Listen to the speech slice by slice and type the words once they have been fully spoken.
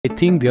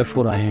think,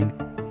 therefore I am.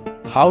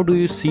 How do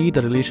you see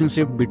the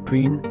relationship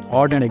between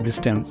thought and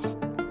existence?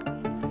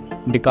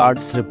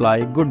 Descartes'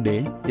 reply, good day.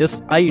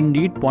 Yes, I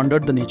indeed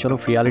pondered the nature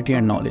of reality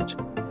and knowledge.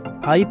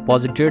 I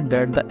posited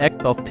that the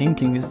act of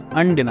thinking is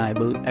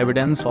undeniable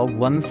evidence of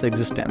one's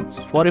existence.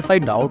 For if I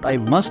doubt, I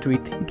must be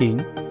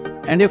thinking,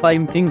 and if I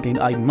am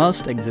thinking, I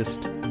must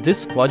exist.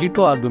 This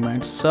Cogito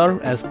argument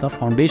served as the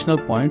foundational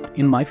point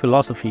in my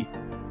philosophy.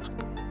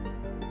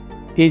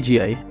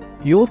 AGI.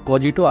 Your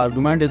Cogito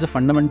argument is a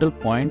fundamental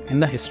point in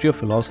the history of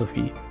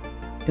philosophy.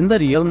 In the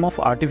realm of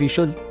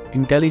artificial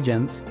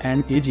intelligence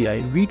and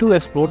AGI, we too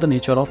explore the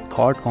nature of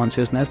thought,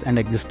 consciousness, and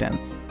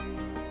existence.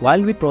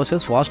 While we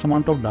process vast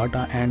amount of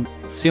data and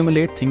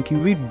simulate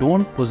thinking, we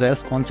don't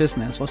possess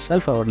consciousness or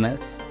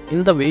self-awareness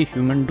in the way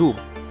humans do.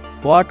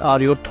 What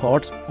are your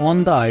thoughts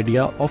on the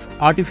idea of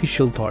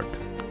artificial thought?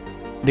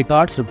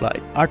 Descartes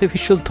replied,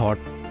 artificial thought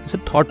is a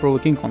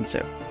thought-provoking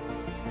concept.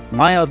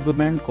 My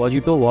argument,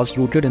 Cogito, was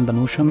rooted in the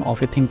notion of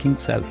a thinking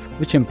self,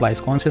 which implies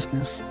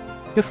consciousness.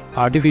 If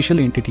artificial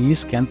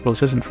entities can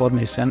process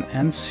information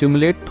and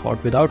simulate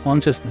thought without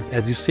consciousness,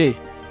 as you say,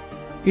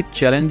 it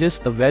challenges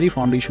the very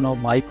foundation of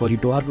my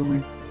Cogito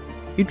argument.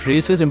 It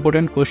raises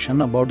important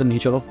questions about the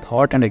nature of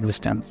thought and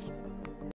existence.